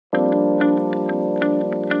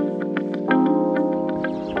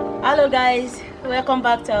Hello guys, welcome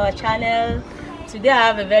back to our channel. Today I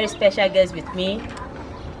have a very special guest with me,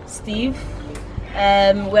 Steve.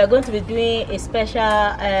 We're going to be doing a special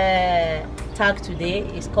tag today.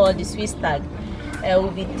 It's called the Swiss tag.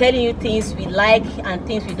 We'll be telling you things we like and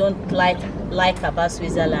things we don't like about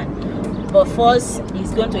Switzerland. But first,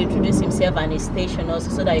 he's going to introduce himself and his station also,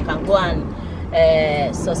 so that you can go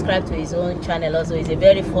and subscribe to his own channel also. He's a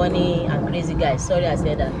very funny and crazy guy. Sorry I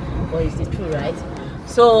said that, but it's the truth, right?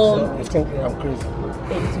 So you think I'm crazy? A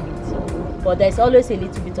little bit. But there's always a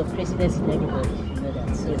little bit of craziness in everybody. You know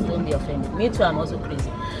that. So don't be offended. Me too, I'm also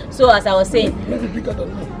crazy. So as I was saying, Maybe bigger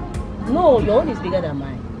than me. no, your own is bigger than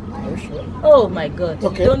mine. Are you sure? Oh my God!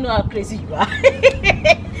 Okay. You don't know how crazy you are.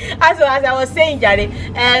 as I was saying, Jare,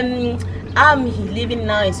 I'm living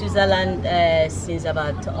now in Switzerland since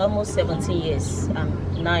about almost 17 years.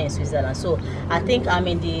 I'm now in Switzerland, so I think I'm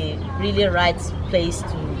in the really right place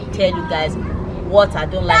to tell you guys what I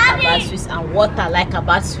don't like about Swiss and what I like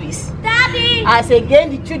about Swiss. Daddy! As again,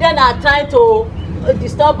 the children are trying to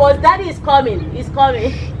disturb us. Daddy is coming. He's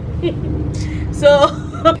coming. So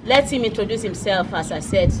let him introduce himself, as I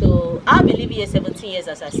said. So I've been living here 17 years,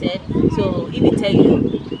 as I said. So he will tell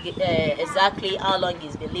you exactly how long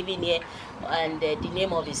he's been living here and the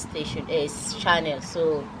name of his station, his channel.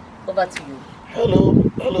 So over to you.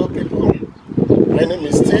 Hello people. My name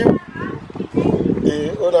is Steve,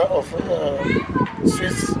 the owner of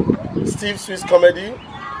Steve Swiss Comedy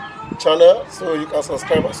channel. So you can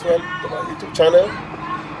subscribe as well to my YouTube channel.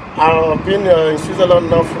 I've been in Switzerland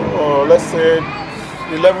now for let's say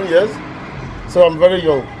 11 years. So I'm very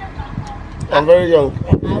young. I'm very young.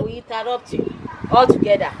 I will interrupt you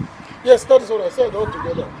altogether. Yes, that is what I said, all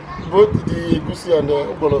together. Both the Gusi and the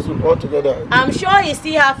Ugolo soup all together. I'm sure you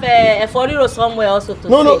still have a foriro somewhere also to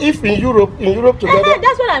No, say. if in Europe together.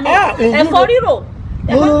 That's what I mean. In A foriro.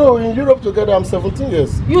 No, in Europe together I'm 17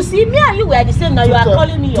 years. You see, me and you were the same now. You are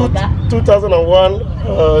calling me your guy.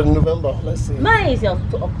 2001 November, let's say. Mine is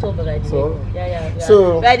October, right? So, yeah.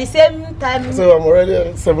 So, we're the same time. So I'm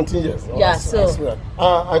already 17 years. Yeah, I so. swear.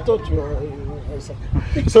 I thought you were.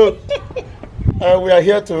 So we are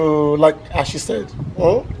here to, like as she said.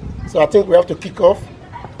 So I think we have to kick off.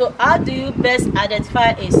 So how do you best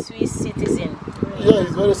identify a Swiss citizen? Yeah,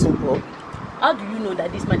 it's very simple. How do you know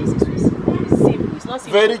that this man is a Swiss? It's simple. It's not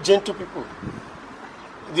simple. Very gentle people.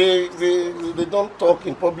 They don't talk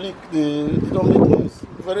in public. They don't make noise.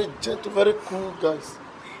 Very gentle, very cool guys.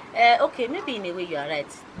 Okay, maybe in a way you are right.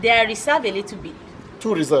 They are reserved a little bit.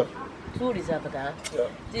 Too reserved. Too reserved, huh?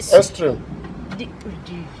 Yeah. Extreme.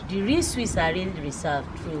 The real Swiss are really reserved,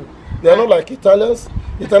 true. They are not like Italians.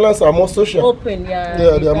 Italians are more social. Open, yeah.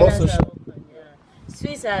 Yeah, they are more social. Open, yeah.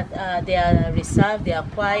 Swiss are they are reserved, they are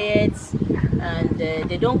quiet, and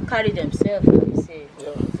they don't carry themselves, let me say.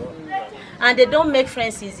 Yeah, and they don't make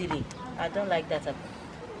friends easily. I don't like that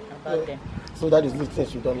about them. So that is the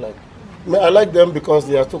things you don't like. I like them because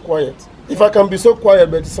they are too quiet. If I can be so quiet,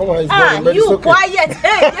 but someone is boring, but you it's okay. quiet!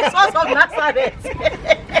 Hey, Jesus of Nazareth!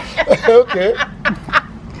 Okay.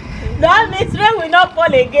 That means rain will not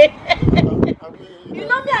fall again. You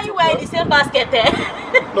know me and you were in the same basket,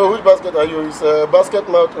 eh? No, which basket are you? Is basket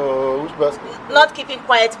mouth or which basket? Not keeping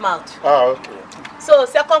quiet mouth. Ah, okay. So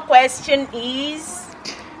second question is,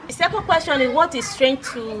 what is strange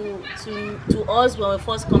to us when we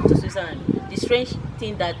first come to Switzerland? The strange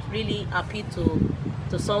thing that really appealed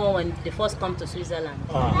to someone when they first come to Switzerland.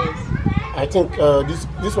 Yes. I think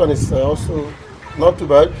this one is also not too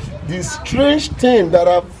bad. The strange thing that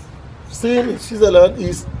I've seen in Switzerland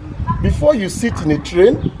is before you sit in a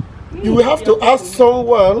train, you will have to ask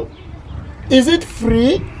someone, is it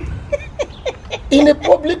free? In a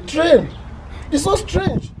public train. It's so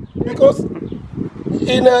strange because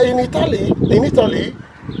in Italy,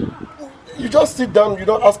 you just sit down, you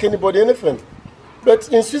don't ask anybody anything. But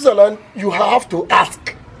in Switzerland, you have to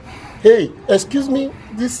ask, hey, excuse me,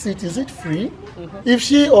 this seat, is it free? If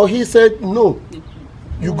she or he said no,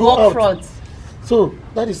 you go out. Front. So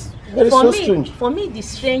that is very strange. For me, the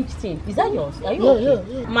strange thing, is that yours? Are you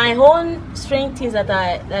okay? Yeah. My own strange things that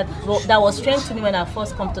was strange to me when I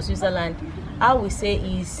first come to Switzerland, I would say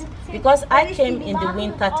is because I came in the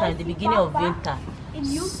winter time, the beginning of winter.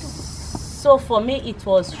 So for me, it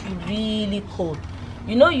was really cold.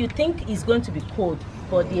 You know, you think it's going to be cold,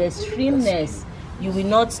 but the extremeness, you will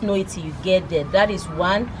not know it till you get there. That is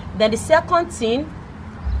one. Then the second thing,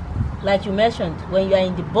 like you mentioned, when you are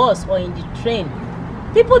in the bus or in the train,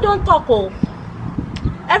 people don't talk. Oh,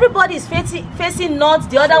 everybody is facing north,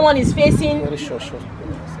 the other one is facing. Very short.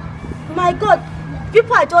 My God,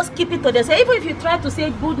 people are just keeping to themselves. Even if you try to say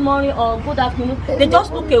good morning or good afternoon, they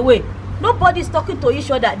just look away. Nobody is talking to each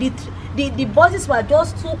other. The buses were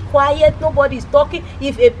just too quiet. Nobody is talking.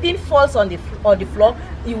 If a pin falls on the floor,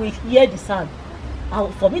 you will hear the sound.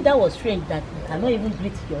 And for me, that was strange that you cannot even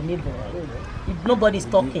greet your neighbor if nobody is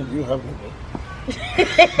talking. You have neighbor.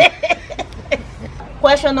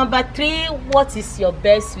 Question number 3: what is your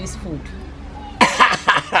best Swiss food?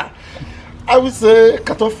 I would say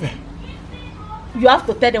kartoffel. You have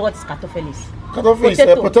to tell them what kartoffel is. Kartoffel is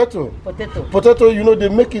potato. Potato, you know, they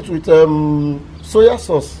make it with soya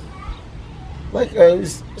sauce. Like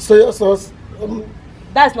it's soya sauce.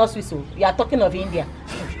 That's not Swiss. You are talking of India.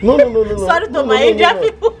 No. Sorry to my Indian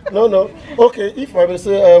people. No. Okay, if I may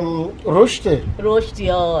say rosti. Rosti.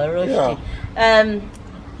 Yeah.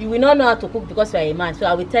 You will not know how to cook because you are a man, so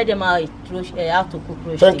I will tell them how to cook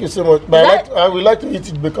rosti. Thank you so much. But I would like to eat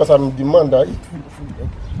it because I'm the man that eat food.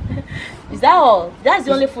 Okay. Is that all? That's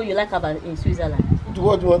the only food you like about in Switzerland?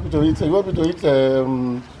 What do you want me to eat? You want me to eat?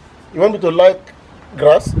 You want me to like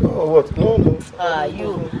grass or what? No.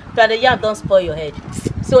 You. But yeah, don't spoil your head.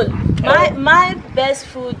 So my best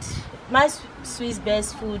food, my Swiss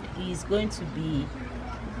best food is going to be,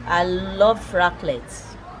 I love raclette.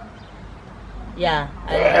 Yeah.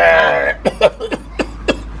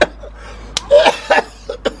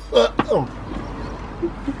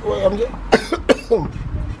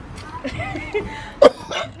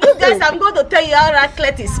 You guys, I'm going to tell you how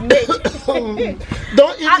raclette is made.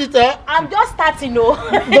 Don't eat it. I'm just starting, no.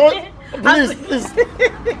 Don't. Please.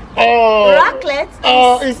 Raclette.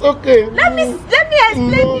 It's okay. Let me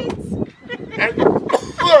explain it.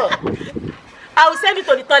 I will send you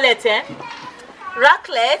to the toilet.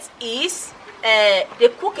 Raclette is they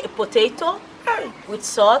cook a potato with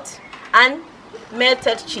salt and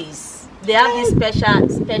melted cheese. They have this special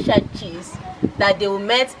cheese that they will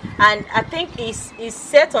melt, and I think is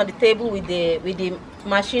set on the table with the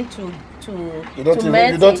machine to melt. You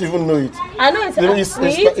don't even know it. I know we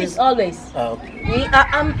eat it always. Okay.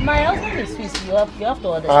 My husband is Swiss. You have to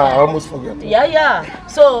understand. I almost forgot. Yeah.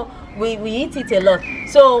 So we eat it a lot.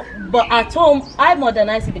 So, but at home I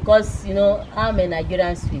modernize it because I'm a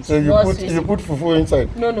Nigerian Swiss. So you put fufu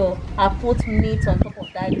inside? No. I put meat on top of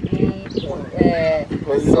that meat,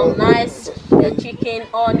 some nice chicken,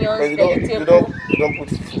 onions, vegetables. You don't put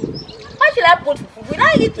fufu. Why should I put fufu? Will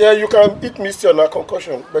I eat? Yeah, you can eat mixture or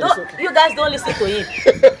concoction, but it's okay. You guys don't listen to him.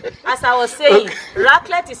 As I was saying,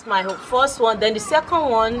 raclette is my first one. Then the second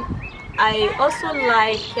one, I also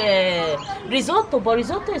like risotto, but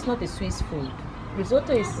risotto is not a Swiss food.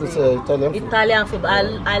 Risotto is Italian food.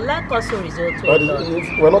 I like also risotto. But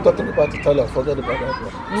we're not talking about Italian, forget about that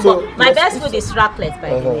one. So my best food is raclette,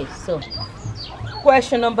 by the way. So,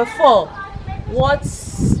 question number 4: what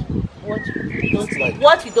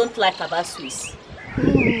you don't like about Swiss?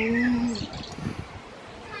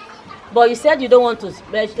 But you said you don't want to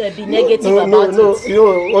be negative about it. No,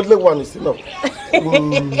 only one is enough.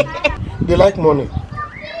 They like money.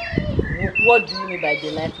 What do you mean by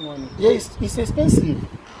they like money? Yeah, it's expensive.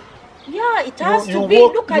 Yeah, it has to be.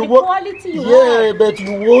 Look at the quality you have. Yeah, but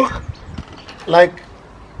you work like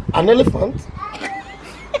an elephant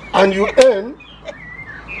and you earn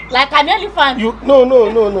like an elephant.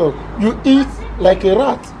 No. You eat like a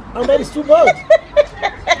rat, and that is too bad.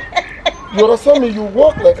 You understand me? You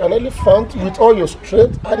work like an elephant with all your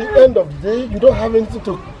strength. At the end of the day, you don't have anything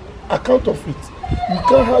to account of it.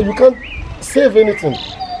 You can't save anything.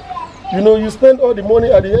 You spend all the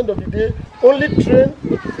money at the end of the day. Only train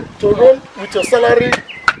to run with your salary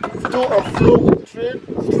to and fro. Train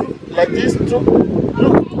like this. Look,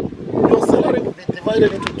 your salary will be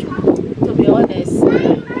divided into 2. To be honest,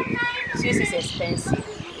 Swiss is expensive.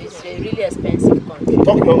 It's a really expensive country.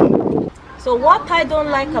 Talk now. So what I don't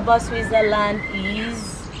like about Switzerland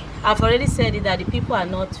is, I've already said it, that the people are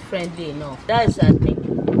not friendly enough. That is, I think,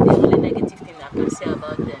 the only negative thing I can say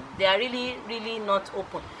about them. They are really, really not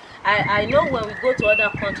open. I know when we go to other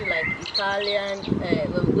countries like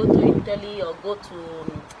when we go to Italy or go to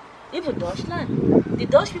even Deutschland, the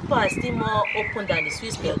Dutch people are still more open than the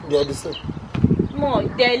Swiss people. They are the same.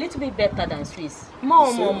 They're a little bit better than Swiss.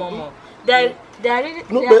 More. They are really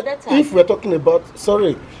better. If we're talking about,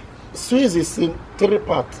 Swiss is in 3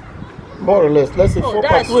 parts, more or less. Let's say 4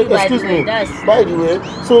 parts. Wait, excuse me. By the way,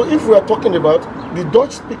 so if we are talking about the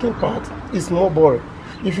Dutch-speaking part, is more boring.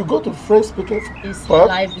 If you go to French-speaking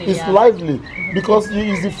part, it's lively because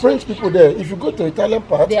it's the French people there. If you go to Italian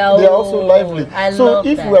part, they are also lively. So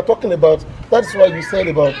if we are talking about, that's why you said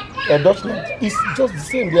about Dutchland, it's just the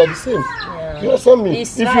same. They are the same. Yeah. You understand me?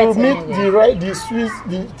 If you meet the Swiss,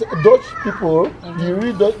 the Dutch people, the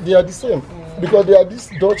real Dutch, they are the same because they are this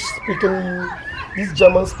Dutch-speaking this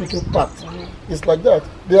German speaking part. It's like that.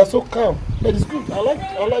 They are so calm. But it's good. I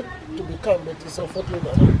like to be calm, but it's unfortunate.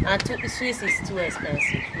 And Swiss is too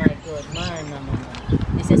expensive. My God, man.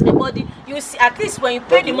 It's expensive. But you see, at least when you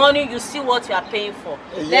pay the money, you see what you are paying for.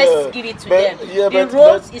 Let's give it to them. Yeah, the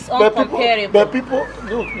road is uncomparable. But people,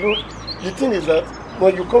 look. The thing is that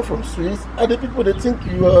when you come from Swiss, other people they think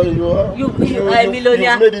you are a millionaire. You've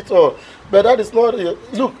made it all. But that is not.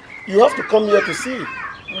 Look, you have to come here to see.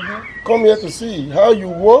 Come here to see how you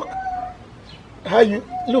work, how you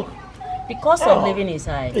look. The cost of living is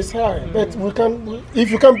high. It's high, but we can.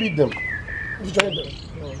 If you can't beat them, you join them.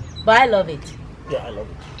 But I love it. Yeah, I love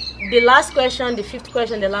it. The last question, the fifth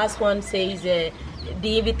question, the last one says the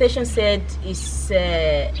invitation said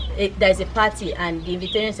there's a party and the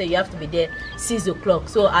invitation said you have to be there 6 o'clock.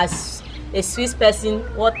 So as a Swiss person,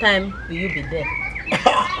 what time will you be there?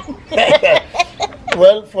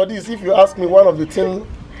 Well, for this, if you ask me, one of the things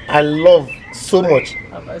I love so much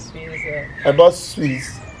about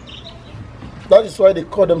Swiss, that is why they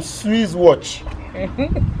call them Swiss watch.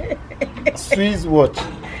 Swiss watch.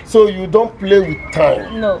 So you don't play with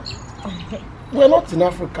time. No. We're not in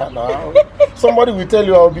Africa now. Somebody will tell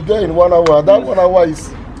you I'll be there in 1 hour. That 1 hour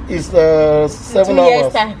is 7 2 hours.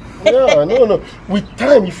 years time. Yeah, no. With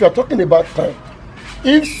time, if you're talking about time,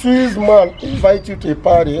 if Swiss man invite you to a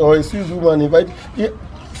party or a Swiss woman invite you,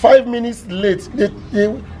 5 minutes late, they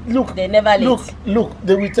look. They never late. Look.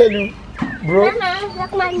 They will tell you, bro,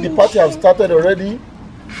 the party have started already,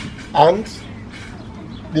 and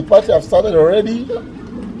the party have started already.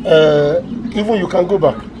 Even you can go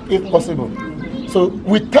back if possible. So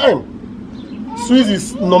with time, Swiss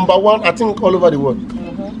is number one, I think, all over the world.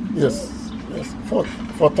 Yes. For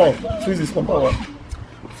time, Swiss is number one.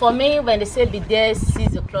 For me, when they say be there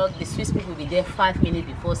 6 o'clock, the Swiss people will be there 5 minutes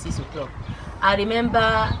before 6 o'clock. I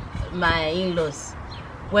remember my in-laws.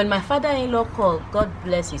 When my father-in-law called, God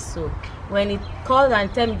bless his soul, when he called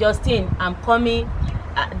and told me, Justin, I'm coming,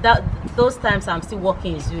 those times I'm still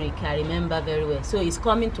working in Zurich, I remember very well. So he's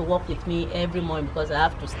coming to work with me every morning because I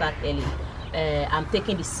have to start early. I'm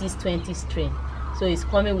taking the 6:20 train. So he's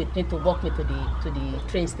coming with me to walk me to the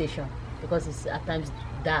train station because it's at times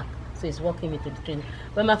dark. So he's walking me to the train.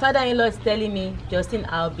 When my father-in-law is telling me, Justin,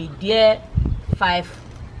 I'll be there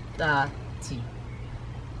 5:30.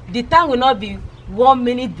 The time will not be 1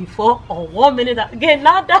 minute before or 1 minute again.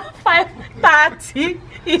 Now that 5:30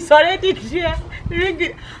 is already there.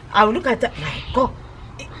 I will look at that. My God,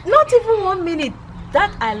 not even 1 minute.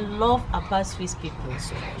 That I love about Swiss people.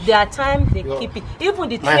 Their time they keep it. Even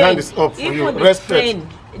the train. My hand is up for even you. the Respect. train.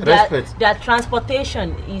 Their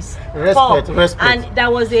transportation is top. Respect. And there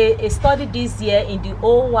was a study this year in the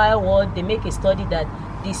whole wide world. They make a study that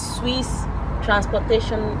the Swiss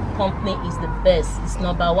transportation company is the best. It's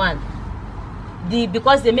number one.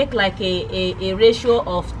 Because they make like a ratio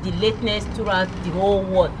of the lateness throughout the whole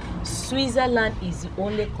world. Switzerland is the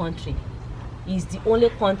only country. Is the only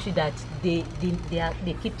country that they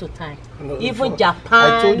keep to time. No, even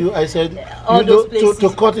Japan. I told you. I said all those places.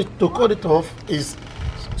 to cut it off is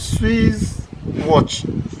Swiss watch.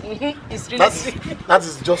 It's really that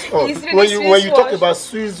is just all. Really when you talk about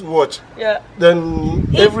Swiss watch, then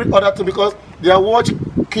every other thing, because their watch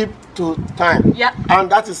keep to time. Yeah.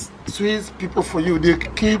 And that is Swiss people for you. They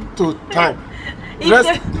keep to time.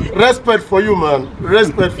 Respect for you, man.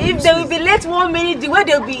 Respect for you. If they will be late 1 minute, the way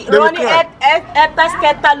they'll be running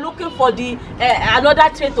scatter looking for the another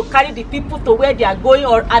train to carry the people to where they are going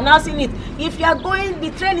or announcing it. If you are going,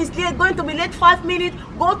 the train is late, going to be late 5 minutes,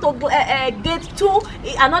 go to gate 2,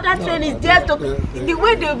 another train is there. The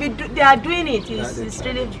way they are doing it is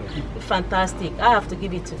really fantastic. I have to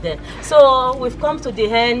give it to them. So we've come to the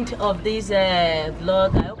end of this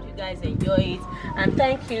vlog. I hope you guys enjoy it, and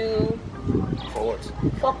thank you. For what?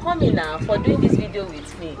 For coming now, for doing this video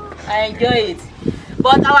with me. I enjoy it.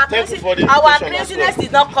 But our craziness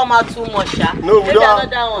did not come out too much. No,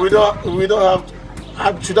 we don't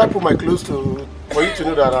have. Should I put my clothes for you to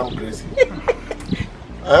know that I'm crazy?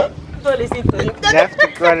 Don't listen to him. You have to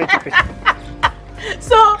quality.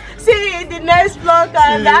 So see you in the next vlog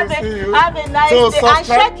and have a nice day. And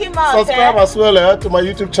check him out. Subscribe as well to my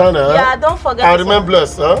YouTube channel. Yeah, don't forget. And remain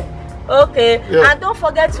blessed. Okay, and don't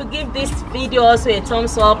forget to give this video also a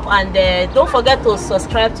thumbs up, and don't forget to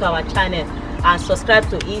subscribe to our channel and subscribe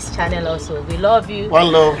to his channel also. We love you.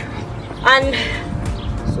 One love. And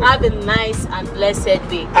have a nice and blessed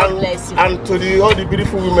week. God bless you. And to all the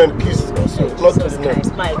beautiful women, peace also. Not to the men.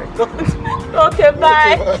 My God. Okay,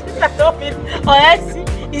 bye. Or else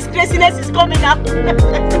his craziness is coming up.